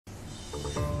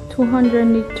200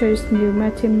 liters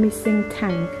pneumatic mixing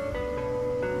tank.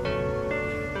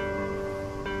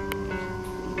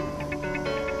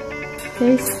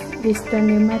 This is the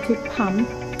pneumatic pump.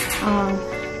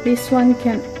 This one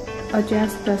can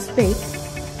adjust the speed,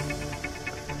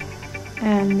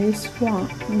 and this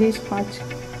part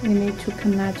you need to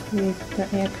connect with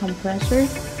the air compressor.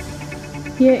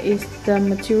 Here is the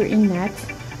material inlet,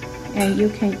 and you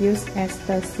can use as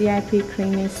the CIP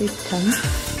cleaning system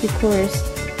because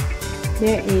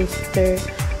there is the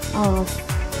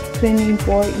cleaning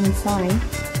board inside.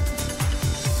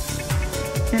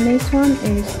 And this one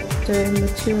is the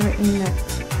material inlet,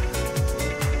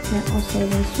 and also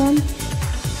this one,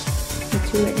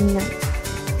 material inlet.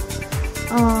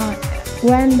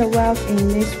 When the valve in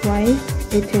this way,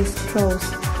 it is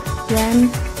closed. When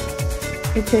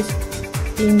it is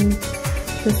in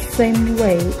the same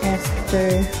way as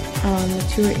the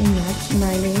material inlet,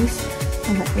 like this,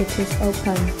 it is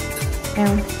open.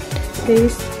 And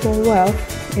this valve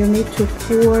you need to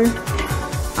pour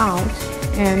out,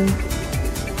 and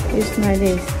it's like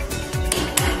this.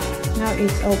 Now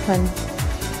it's open,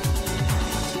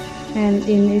 and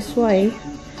in this way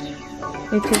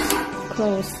it is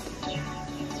closed.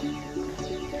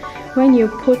 When you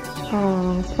put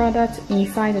product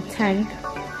inside the tank,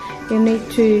 you need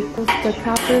to close the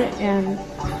cover and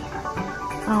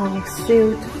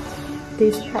seal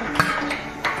this part.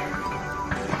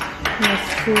 Let's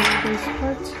seal this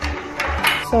part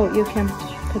so you can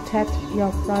protect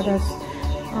your products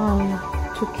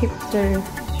to keep the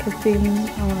perfume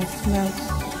smells.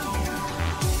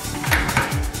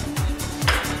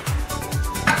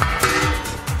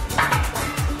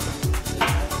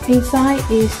 Inside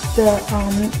is the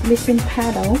mixing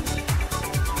pedal.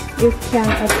 You can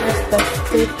adjust the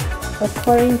speed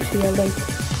according to your weight.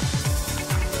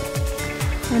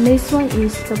 And this one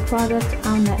is the product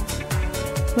outlet.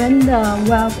 When the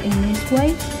valve in this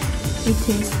way, it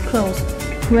is closed.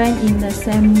 When in the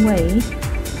same way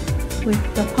with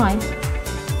the pipe,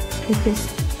 it is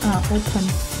open.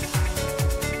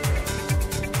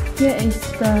 Here is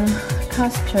the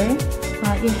caster.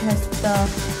 It has the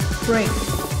brake.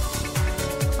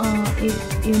 If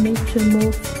you need to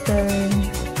move the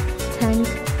tank,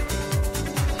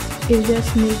 you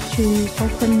just need to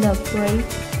open the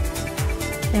brake,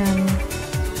 and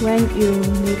when you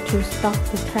need to stop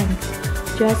the tank,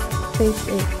 just face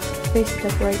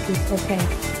the brake is okay.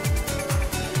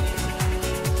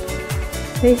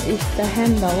 This is the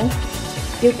handle.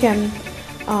 You can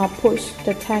push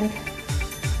the tank.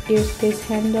 Use this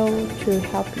handle to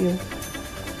help you.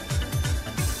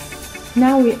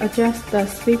 Now we adjust the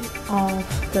speed of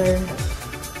the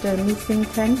mixing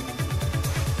tank.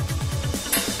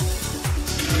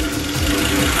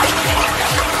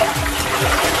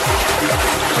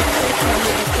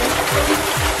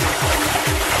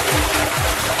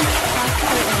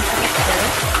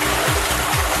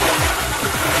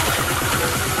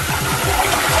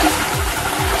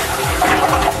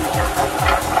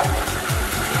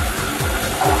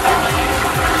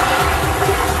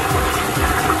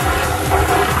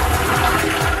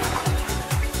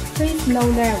 Please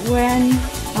know that when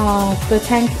the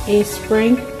tank is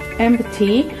spring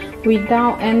empty,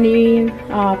 without any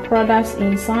products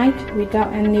inside,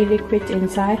 without any liquid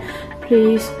inside,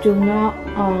 please do not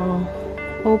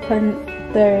open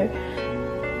the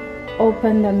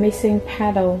mixing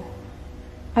pedal.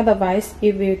 Otherwise,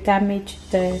 it will damage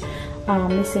the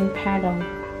mixing pedal.